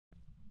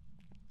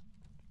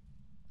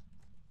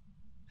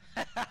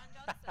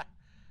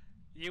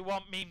You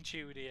want meme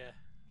chew, dear?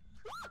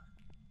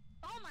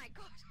 Oh my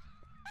god!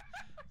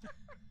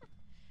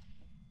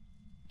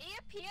 He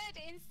appeared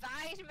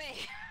inside me!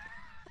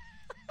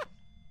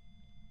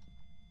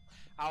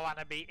 I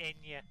wanna be in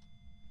you.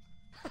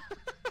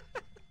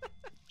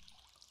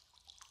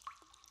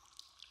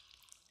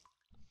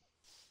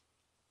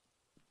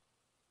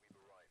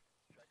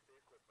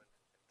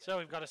 So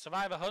we've got a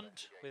survivor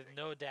hunt with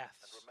no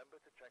deaths. And remember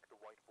to check the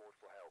whiteboard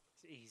for help.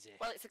 It's easy.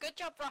 Well, it's a good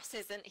job Ross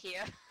isn't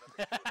here. Nothing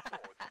to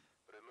report,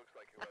 but it looks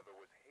like whoever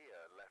was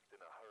here left in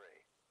a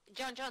hurry.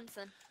 John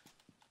Johnson.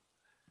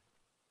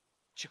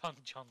 John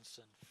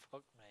Johnson,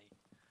 fuck me.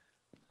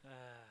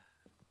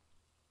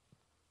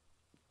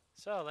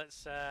 So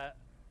let's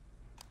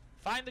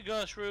find the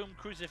ghost room,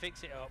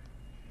 crucifix it up.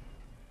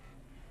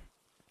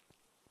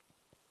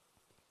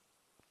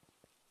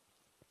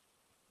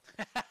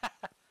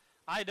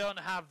 I don't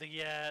have the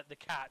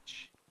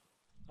catch,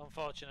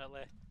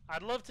 unfortunately.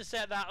 I'd love to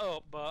set that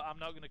up, but I'm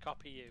not going to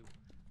copy you.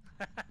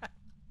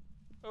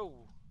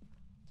 Oh.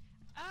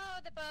 Oh,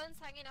 the bone's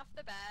hanging off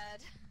the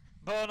bed.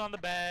 Bone on the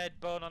bed,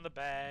 bone on the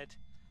bed.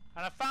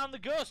 And I found the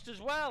ghost as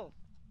well.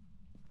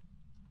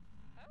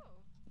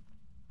 Oh.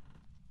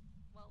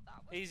 Well,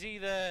 that was He's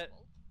either...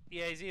 cool.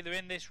 Yeah, he's either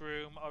in this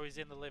room or he's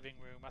in the living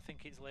room. I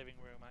think it's living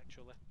room,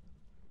 actually.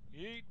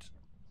 Yeet.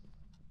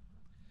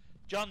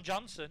 John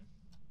Johnson.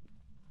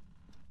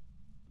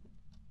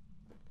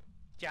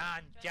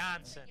 John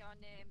Johnson. Your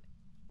name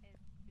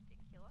is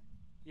ridiculous.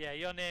 Yeah,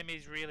 your name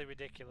is really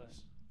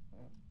ridiculous.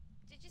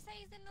 Did you say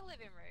he's in the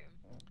living room?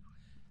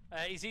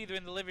 He's either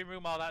in the living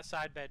room or that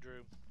side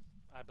bedroom,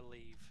 I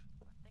believe.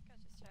 I think I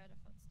just heard a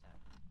footstep.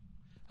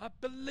 I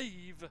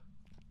believe.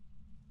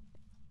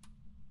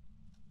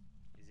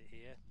 Is it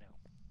here?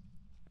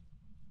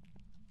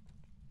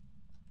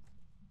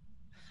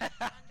 No.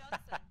 John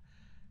Johnson.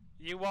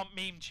 You want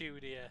meme chew,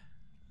 dear?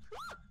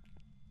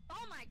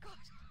 Oh my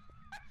god!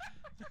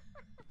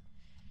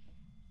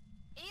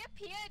 He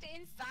appeared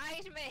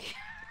inside me!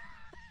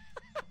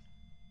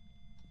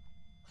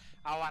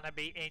 I wanna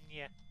be in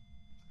you.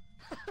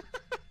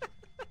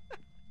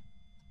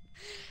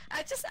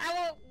 I was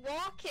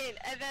walking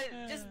and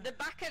then just the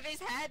back of his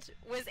head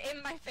was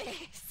in my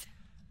face.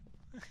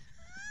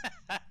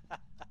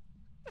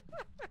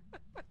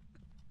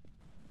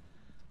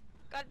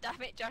 God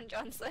damn it, John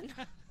Johnson.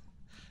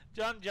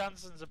 John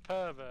Johnson's a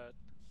pervert.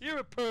 You're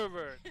a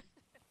pervert.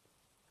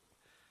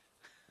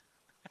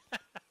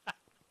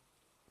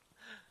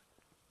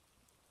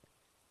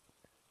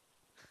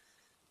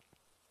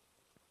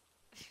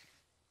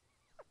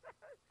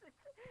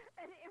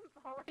 An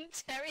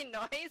involuntary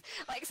noise,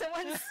 like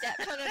someone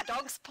stepped on a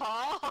dog's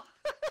paw.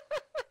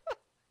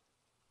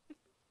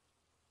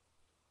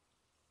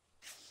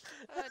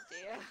 Oh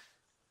dear.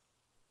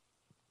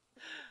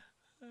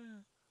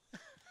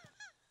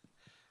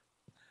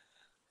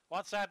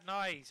 What's that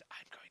noise?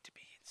 I'm going to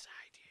be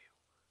inside you.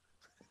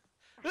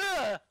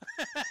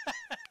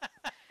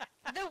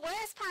 The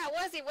worst part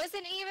was it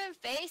wasn't even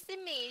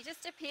facing me. He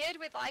just appeared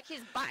with like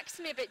his back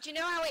to me. But do you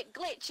know how it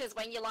glitches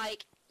when you're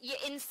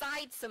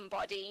inside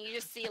somebody and you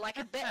just see like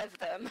a bit of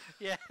them?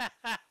 Yeah.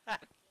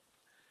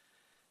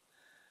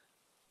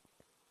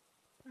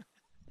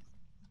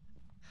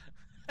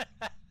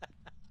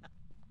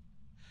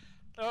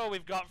 Oh,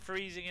 we've got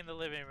freezing in the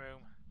living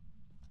room.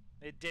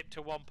 It dipped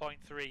to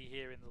 1.3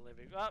 here in the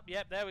living room. Oh,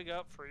 yep, there we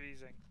go.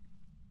 Freezing.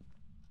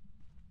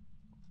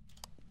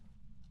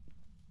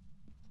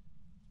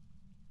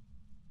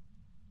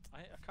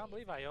 I can't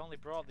believe I only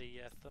brought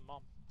the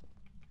thermom.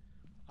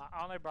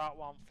 I only brought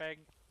one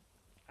thing,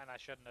 and I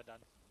shouldn't have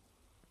done.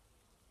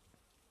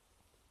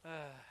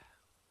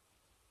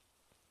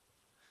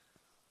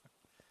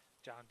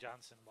 John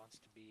Johnson wants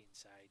to be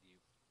inside you.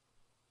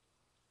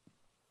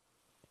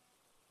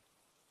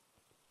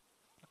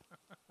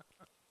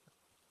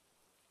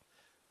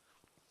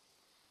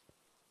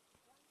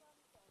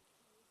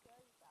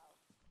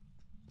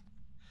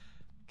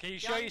 Can you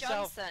show John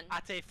yourself Johnson.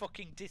 at a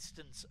fucking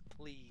distance,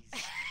 please?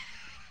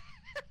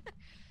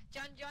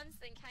 John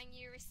Johnson, can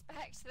you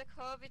respect the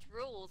COVID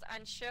rules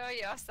and show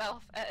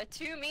yourself at a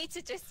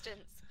 2-meter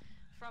distance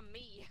from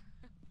me?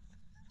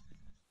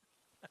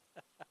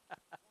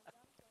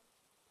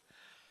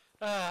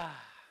 I'll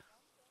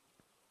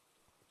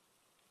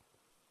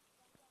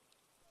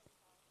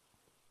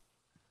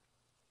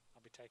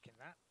be taking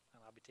that,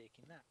 and I'll be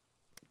taking that.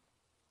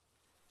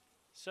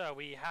 So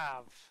we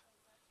have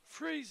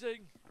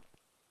freezing.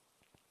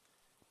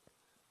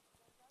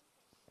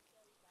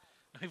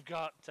 We've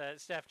got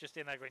Steph just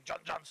in there going,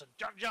 John Johnson,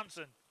 John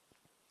Johnson.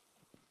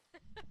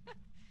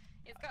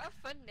 It's got a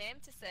fun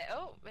name to say.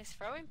 Oh, it's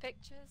throwing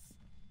pictures.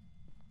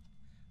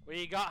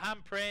 We got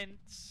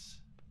handprints.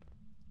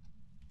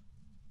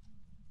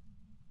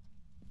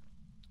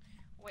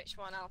 Which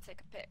one? I'll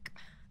take a pic.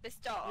 This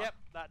door? Yep,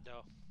 that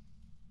door.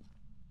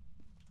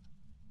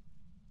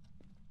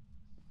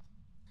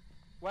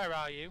 Where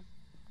are you?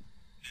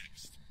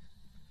 Next.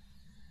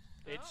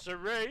 It's a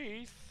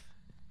wraith.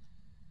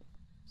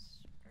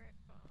 Spirit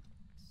box.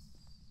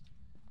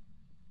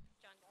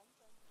 John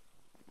Johnson.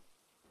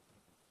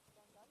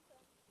 John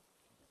Johnson.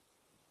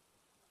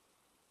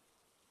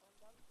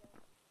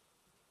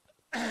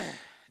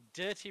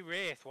 Dirty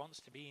Wraith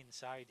wants to be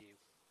inside you.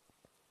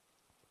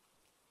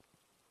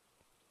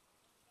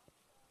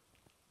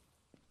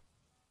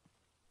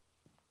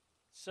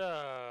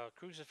 So,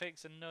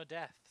 crucifix and no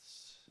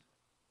deaths.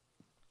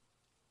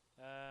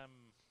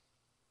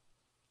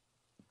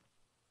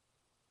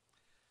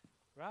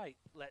 Right,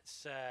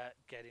 let's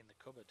get in the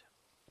cupboard.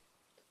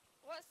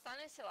 What's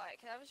sanity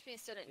like? I've just been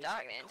stood in It's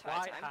dark the entire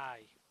quite time.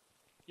 high.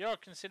 You're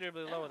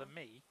considerably lower Oh. than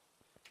me,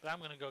 but I'm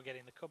going to go get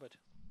in the cupboard.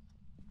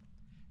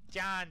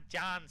 John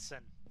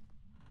Johnson.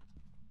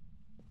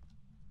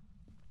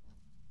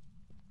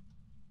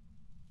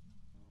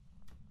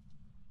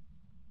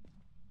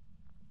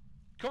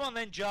 Come on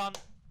then, John.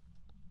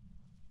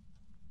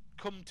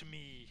 Come to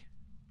me.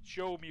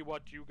 Show me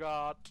what you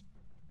got.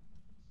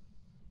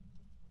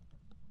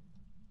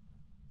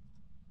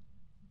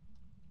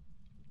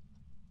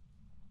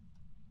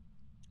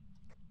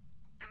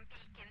 I'm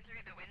peeking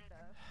through the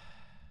window.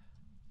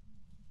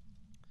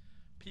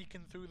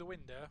 Peeking through the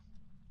window.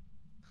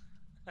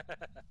 In a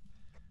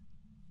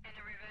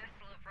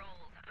reversal of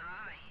roles,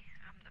 I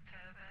am the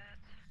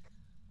pervert.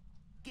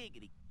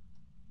 Giggity.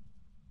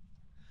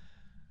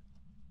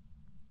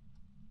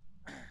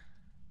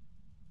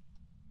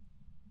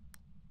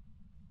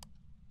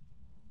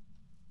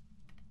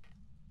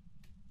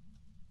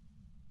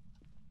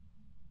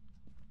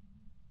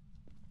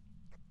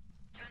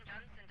 John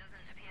Johnson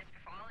doesn't appear to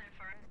be falling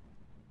for it.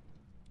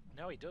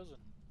 No, he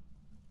doesn't.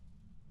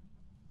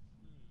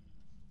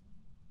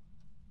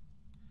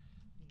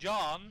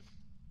 John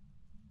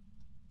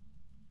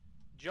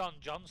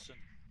Johnson.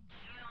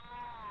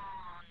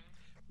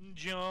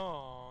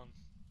 John.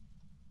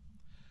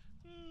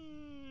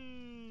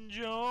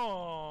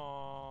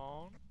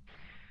 John.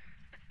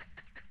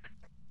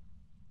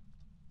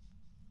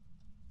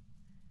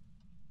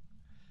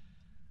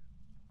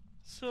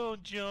 So,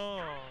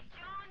 John.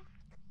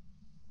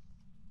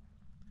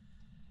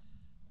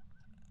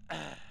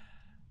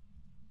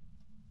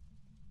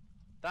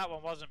 That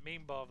one wasn't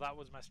Mean Bob, that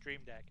was my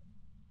stream deck.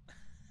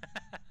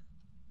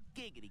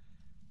 Giggity.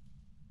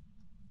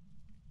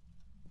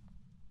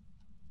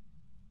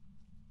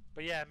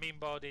 But yeah, Mean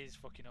Board is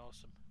fucking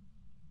awesome.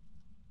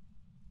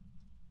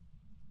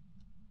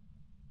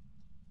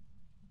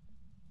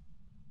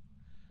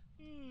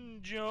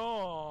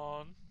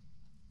 John.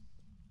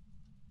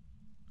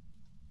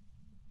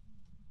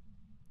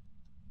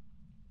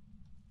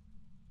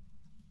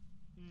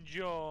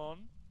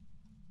 John.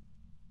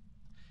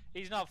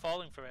 He's not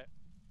falling for it.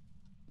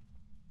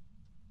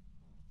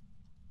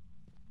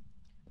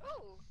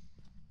 Ooh!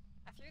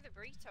 I threw the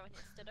burrito and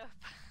it stood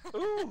up.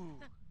 Ooh!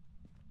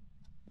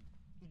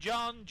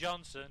 John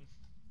Johnson.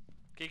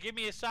 Can you give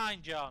me a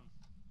sign, John?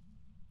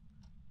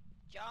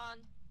 John.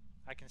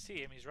 I can see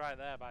him. He's right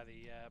there by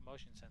the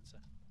motion sensor.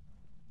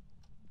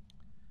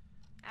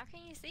 How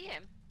can you see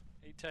him?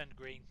 He turned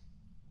green.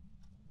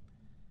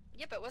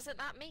 Yeah, but wasn't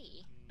that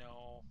me?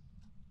 No.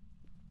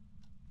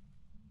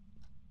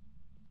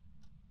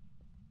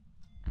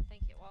 I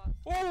think it was.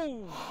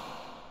 Ooh!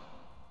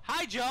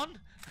 Hi, John!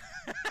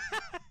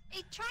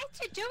 He tried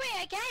to do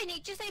it again.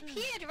 He just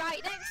appeared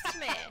right next to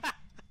me.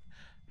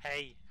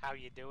 Hey, how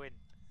you doing?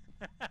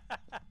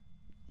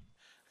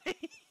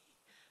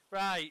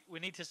 Right, we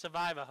need to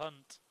survive a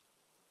hunt.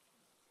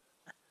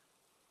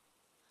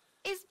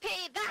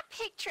 That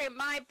picture in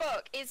my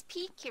book is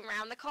peeking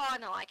round the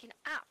corner like an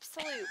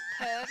absolute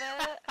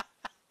pervert.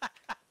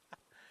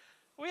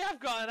 We have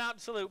got an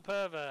absolute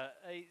pervert.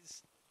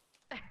 It's...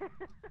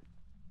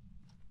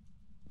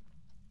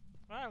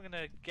 Right, I'm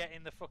gonna get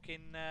in the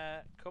fucking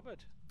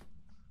cupboard.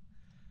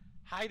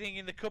 Hiding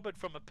in the cupboard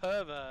from a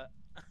pervert.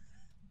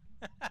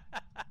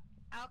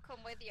 I'll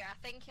come with you. I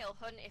think he'll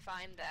hunt if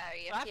I'm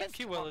there. I think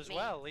he will as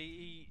well.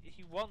 He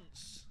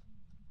wants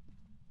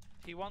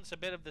a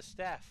bit of the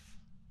Steph.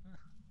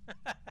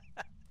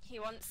 He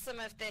wants some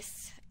of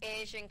this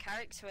Asian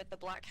character with the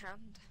black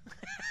hand.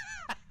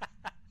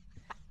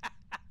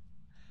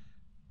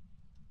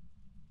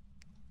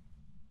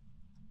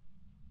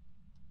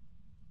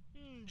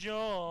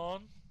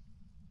 John.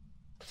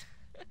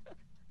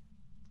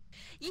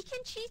 You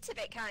can cheat a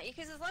bit, can't you?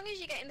 Because as long as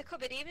you get in the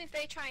cupboard, even if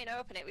they try and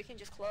open it, we can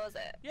just close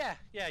it.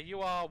 Yeah, you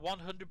are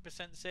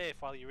 100% safe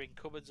while you're in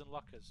cupboards and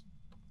lockers.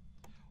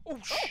 Oh,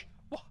 shh!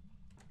 What?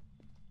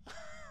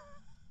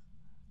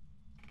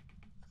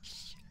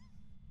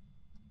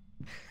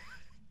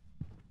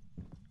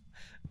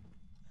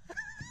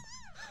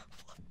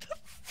 What the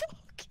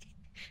fuck?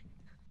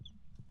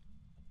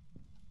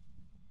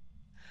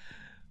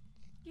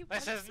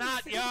 This is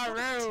not your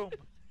room!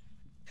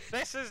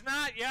 This is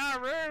not your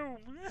room!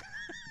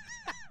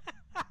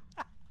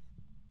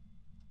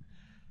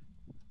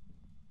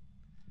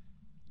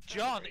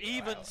 John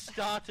even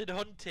started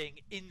hunting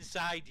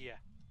inside you.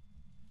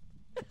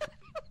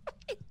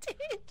 It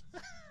did.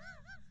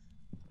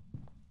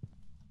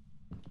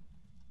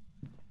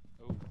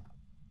 Oh.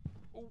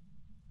 Oh.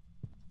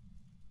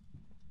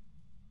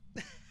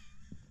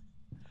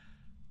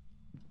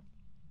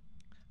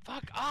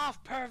 Fuck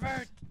off,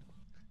 pervert!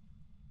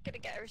 Gonna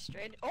get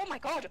restrained. Oh my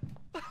god!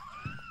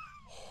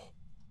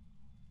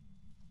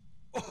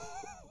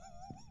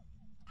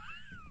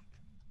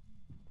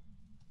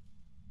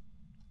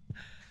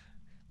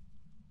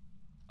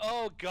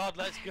 Oh God,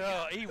 let's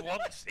go. He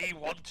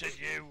wanted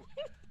you.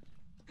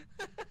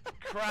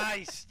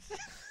 Christ.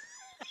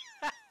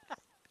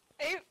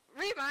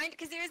 Remind,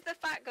 because he was the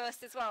fat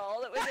ghost as well.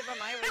 All that was in my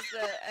mind was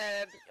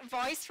the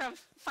voice from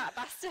Fat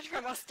Bastard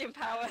from Austin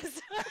Powers.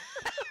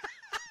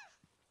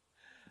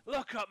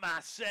 Look at my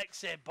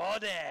sexy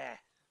body.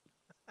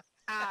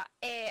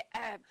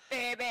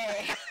 Baby.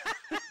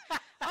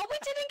 Oh, we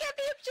didn't get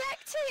the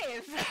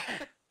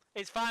objective.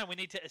 It's fine, we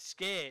need to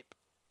escape.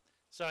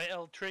 So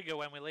it'll trigger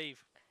when we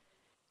leave.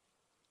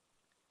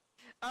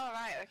 Oh,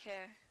 right,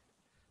 okay.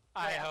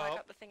 I Wait, have I hope.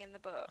 got the thing in the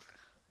book?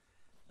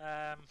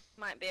 Um,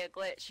 Might be a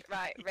glitch.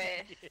 Right,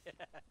 Ray.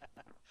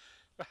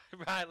 yeah.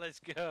 Right, let's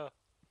go.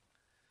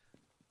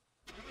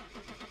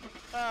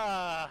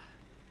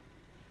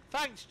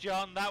 Thanks,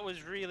 John. That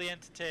was really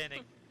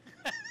entertaining.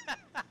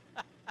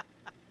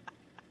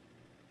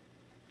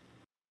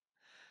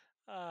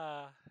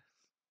 I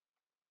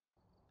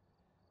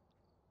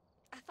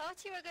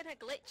thought you were going to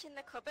glitch in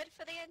the cupboard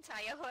for the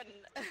entire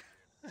hunt.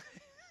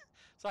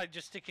 It's like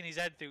just sticking his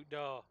head through the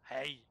door.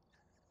 Hey,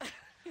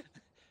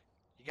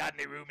 you got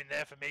any room in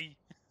there for me?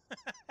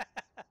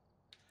 I'll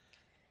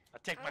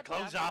take my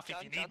clothes off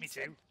if you need me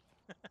to.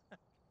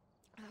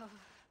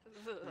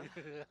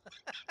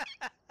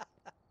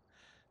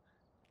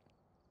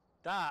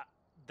 That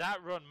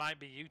run might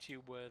be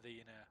YouTube worthy,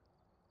 you know.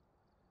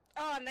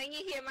 Oh, and then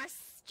you hear my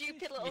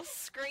stupid little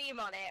scream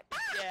on it.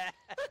 Yeah.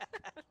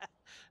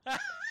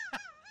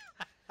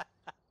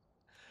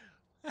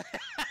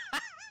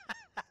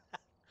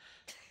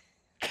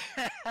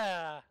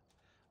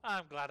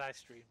 I'm glad I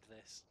streamed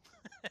this.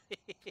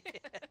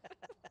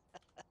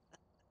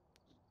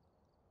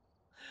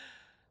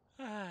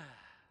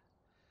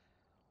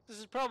 This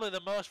is probably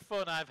the most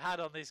fun I've had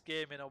on this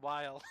game in a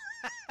while.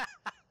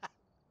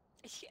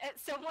 At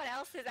someone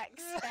else's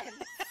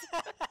expense.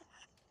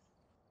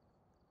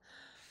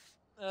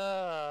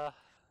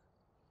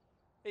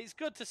 It's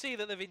good to see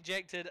that they've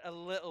injected a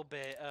little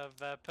bit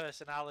of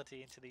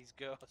personality into these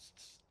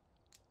ghosts.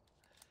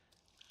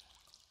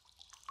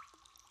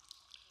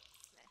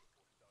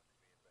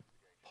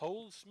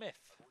 Paul Smith.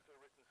 I've also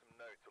written some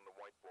notes on the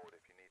whiteboard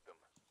if you need them.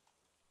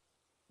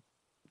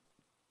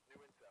 New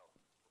intel.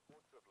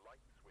 Reports of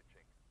light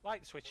switching.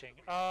 Light switching.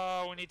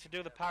 Oh, we need to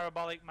do the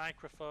parabolic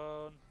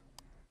microphone.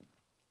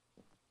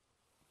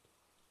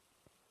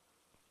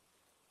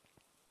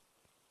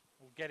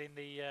 We'll get in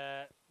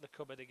the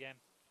cupboard again.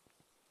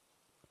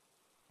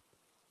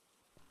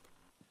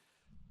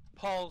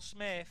 Paul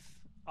Smith,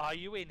 are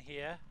you in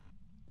here?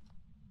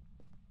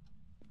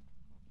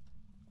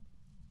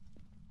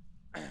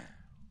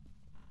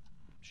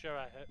 Sure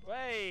I heard.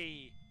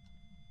 Hey!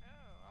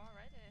 Oh,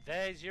 already.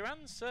 There's your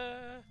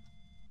answer.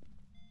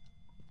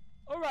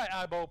 Alright,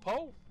 Eyeball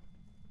Paul.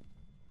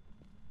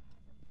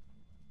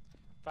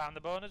 Found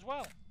the bone as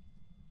well.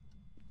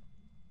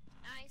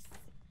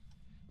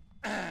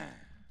 Nice.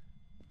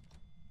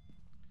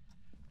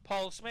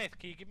 Paul Smith,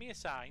 can you give me a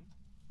sign?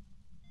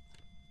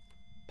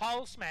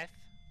 Paul Smith,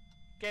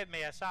 give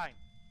me a sign.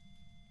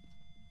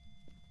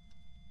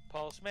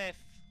 Paul Smith.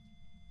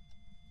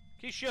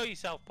 Can you show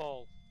yourself,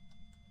 Paul?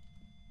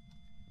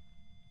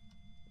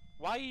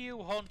 Why are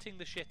you haunting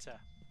the shitter?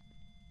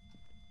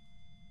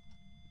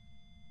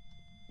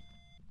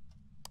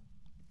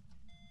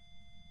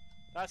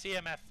 That's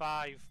EMF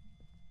 5.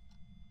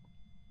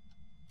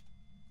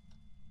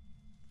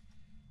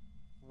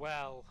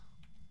 Well.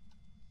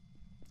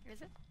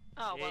 Is it?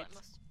 Oh, well, it It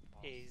must.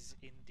 is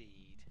indeed.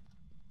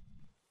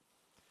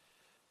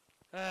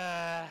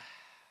 There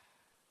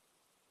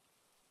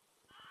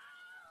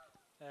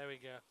we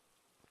go.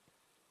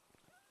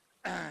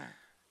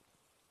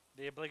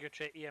 The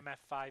obligatory EMF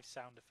 5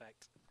 sound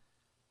effect.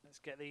 Let's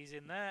get these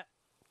in there.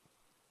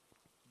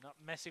 Not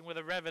messing with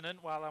a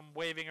revenant while I'm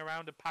waving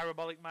around a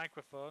parabolic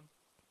microphone.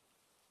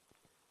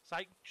 It's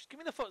like, just give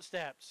me the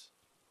footsteps.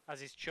 As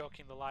he's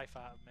choking the life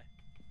out of me.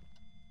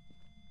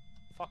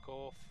 Fuck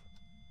off.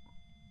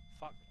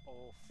 Fuck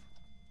off.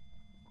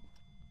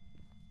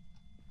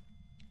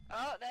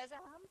 Oh, there's a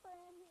hamper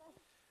in here.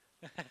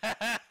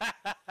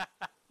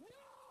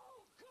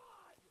 No,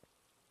 God!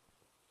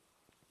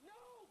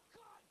 No,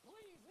 God,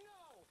 please,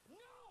 no!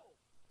 No!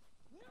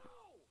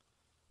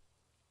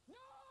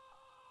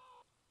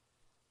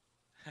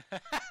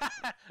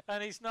 No!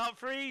 And it's not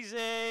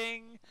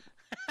freezing.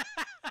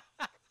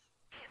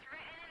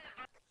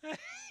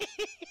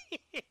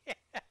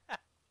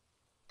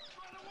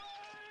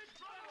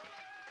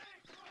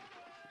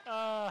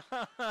 Oh,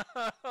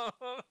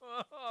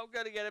 I'm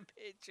gonna get a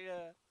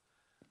picture.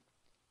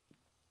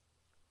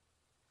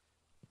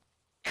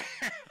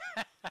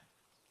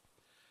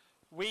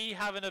 We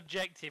have an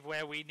objective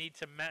where we need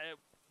to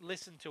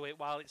listen to it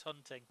while it's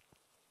hunting.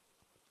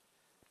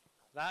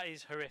 That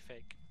is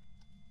horrific.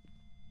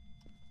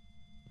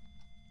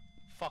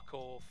 Fuck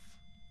off.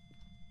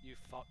 You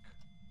fuck.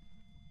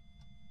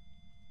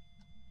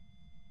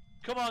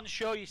 Come on,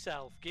 show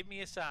yourself. Give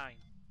me a sign.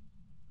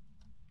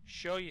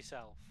 Show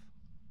yourself.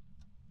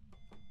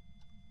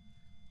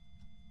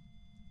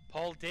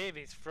 Paul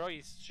Davies,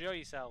 show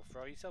yourself.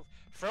 Throw yourself.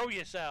 Throw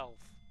yourself.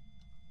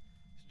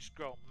 just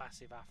grow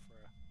massive afro.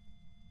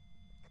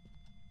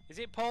 Is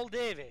it Paul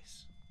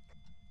Davis?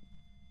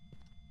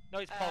 No,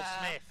 it's Paul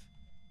Smith.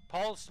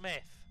 Paul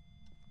Smith.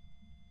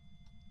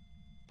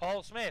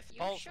 Paul Smith. You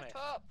Paul shut Smith.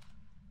 up.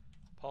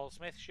 Paul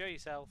Smith, show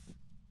yourself.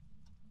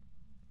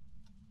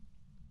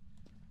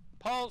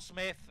 Paul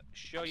Smith,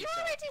 show You yourself.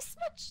 already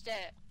smudged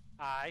it.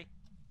 Aye.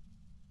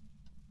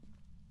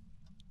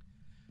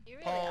 You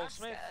really Paul are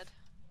Smith. scared.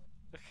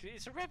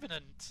 It's a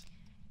revenant.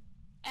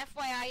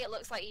 FYI, it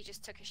looks like you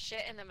just took a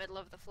shit in the middle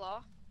of the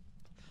floor.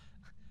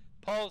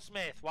 Paul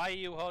Smith, why are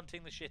you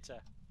haunting the shitter?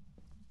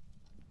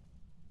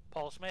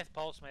 Paul Smith,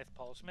 Paul Smith,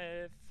 Paul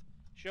Smith.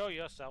 Show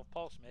yourself,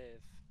 Paul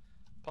Smith.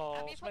 Paul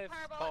Have you Smith, put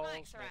Paul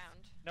parabolic mics Smith.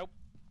 around? Nope.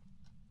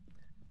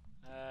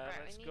 Right,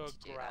 Let's we need go to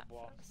do grab that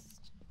one.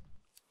 first.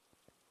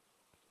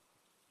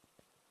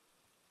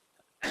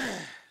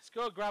 Let's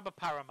go grab a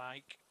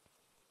paramic.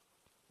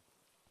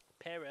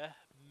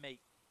 Paramake.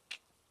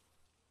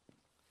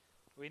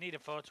 We need a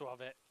photo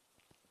of it.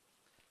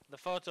 The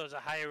photo is a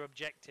higher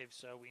objective,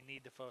 so we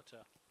need the photo.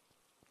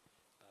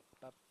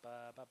 Where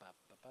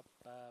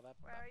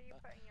are you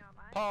putting your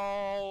mic?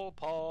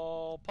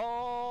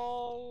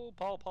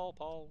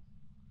 Paul.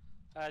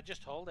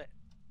 Just hold it.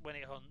 When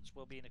it hunts,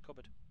 we'll be in a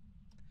cupboard.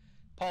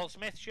 Paul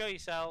Smith, show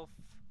yourself.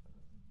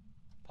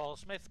 Paul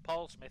Smith,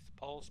 Paul Smith,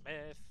 Paul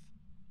Smith.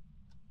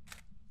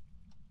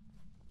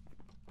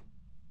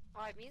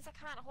 Oh, it means I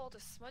can't hold a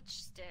smudge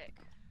stick.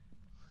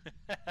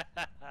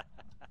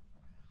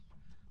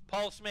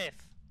 Paul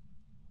Smith.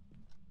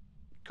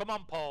 Come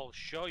on, Paul,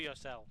 show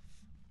yourself.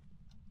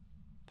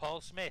 Paul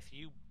Smith,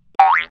 you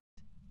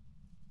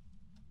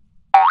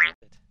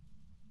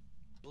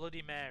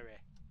Bloody Mary.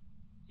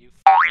 You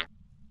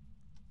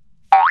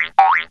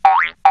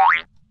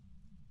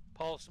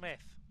Paul Smith.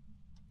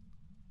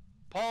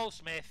 Paul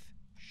Smith,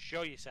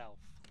 show yourself.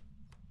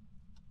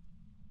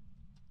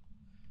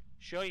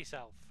 Show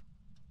yourself.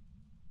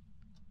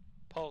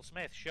 Paul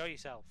Smith, show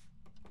yourself.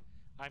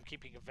 I'm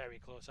keeping a very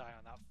close eye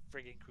on that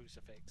frigging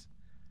crucifix.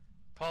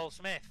 Paul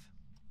Smith,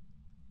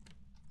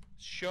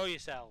 show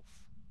yourself.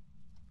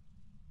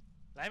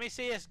 Let me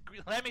see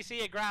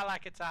you growl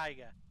like a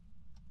tiger.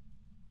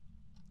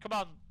 Come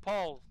on,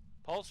 Paul.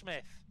 Paul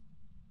Smith.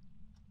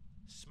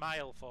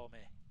 Smile for me.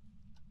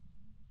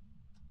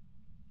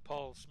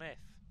 Paul Smith.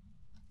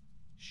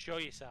 Show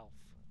yourself.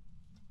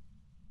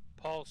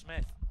 Paul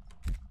Smith.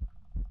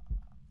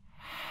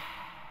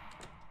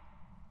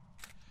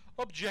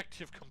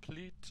 Objective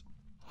complete.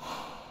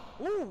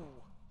 Ooh.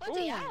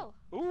 Bloody Ooh. hell.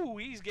 Ooh,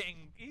 he's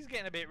getting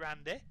a bit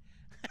randy.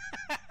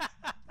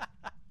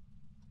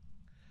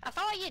 I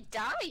thought you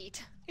died.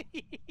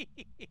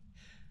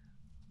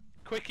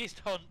 Quickest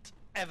hunt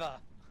ever.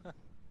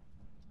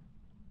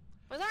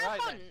 Was that Right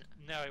a then. hunt?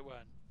 No, it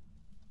weren't.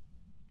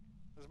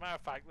 As a matter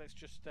of fact, let's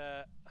just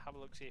have a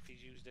look, see if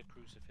he's used a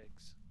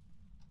crucifix.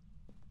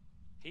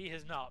 He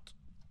has not.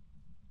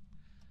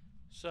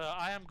 So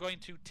I am going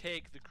to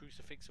take the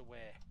crucifix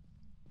away.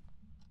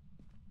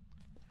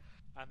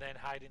 And then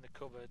hide in the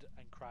cupboard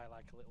and cry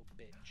like a little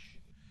bitch.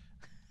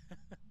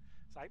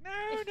 It's like, no.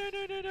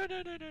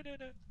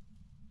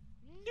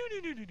 No.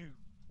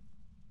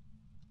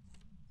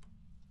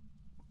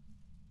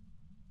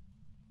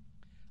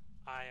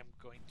 I am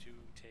going to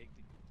take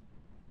the...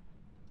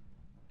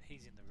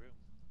 He's in the room.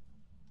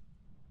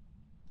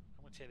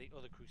 I'm going to take the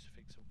other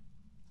crucifix.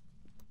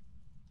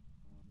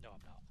 No,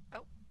 I'm not.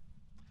 Oh.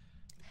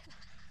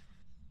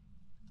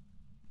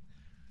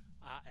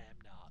 I am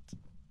not.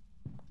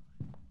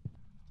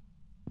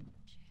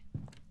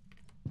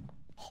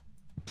 Oh,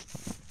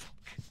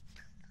 fuck.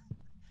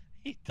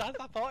 He does.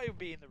 I thought he would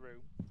be in the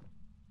room.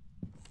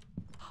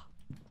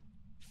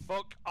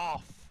 Fuck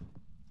off.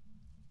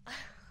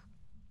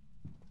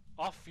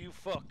 Off you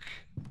fuck.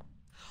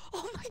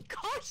 Oh my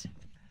god!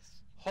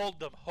 Hold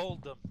them,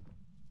 hold them.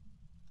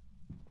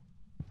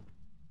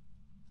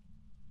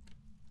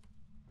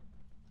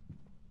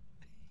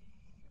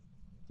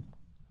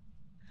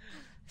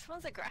 This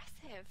one's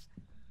aggressive.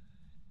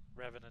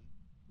 Revenant.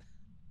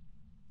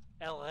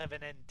 El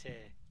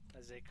Revenante,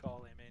 as they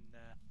call him in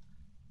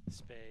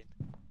Spain.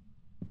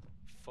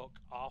 Fuck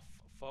off,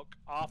 fuck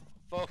off,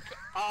 fuck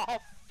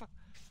off!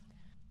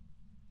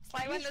 It's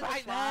like when He's there's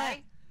right a fly.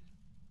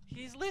 there.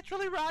 He's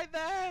literally right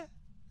there.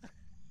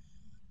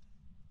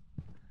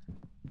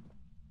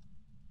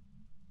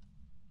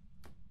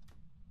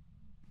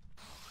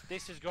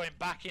 This is going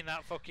back in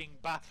that fucking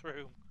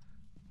bathroom.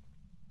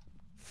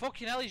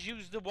 Fucking hell, he's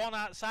used the one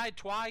outside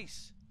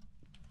twice.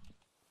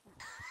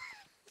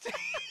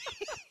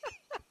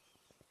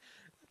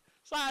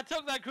 So I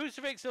took that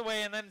crucifix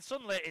away and then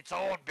suddenly it's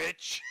on,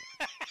 bitch.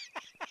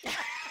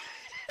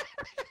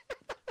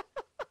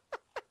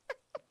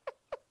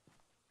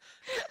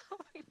 Oh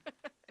my god.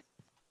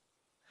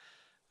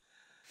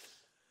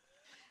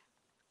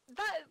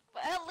 That,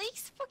 at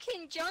least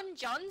fucking John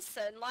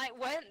Johnson, like,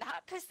 weren't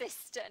that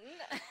persistent.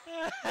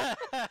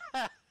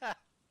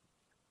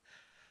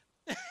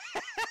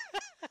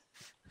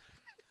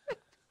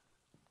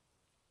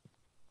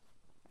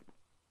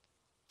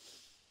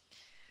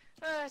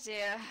 Oh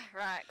dear.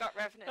 Right, got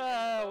Revenant. in the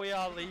Oh, book. we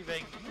are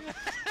leaving.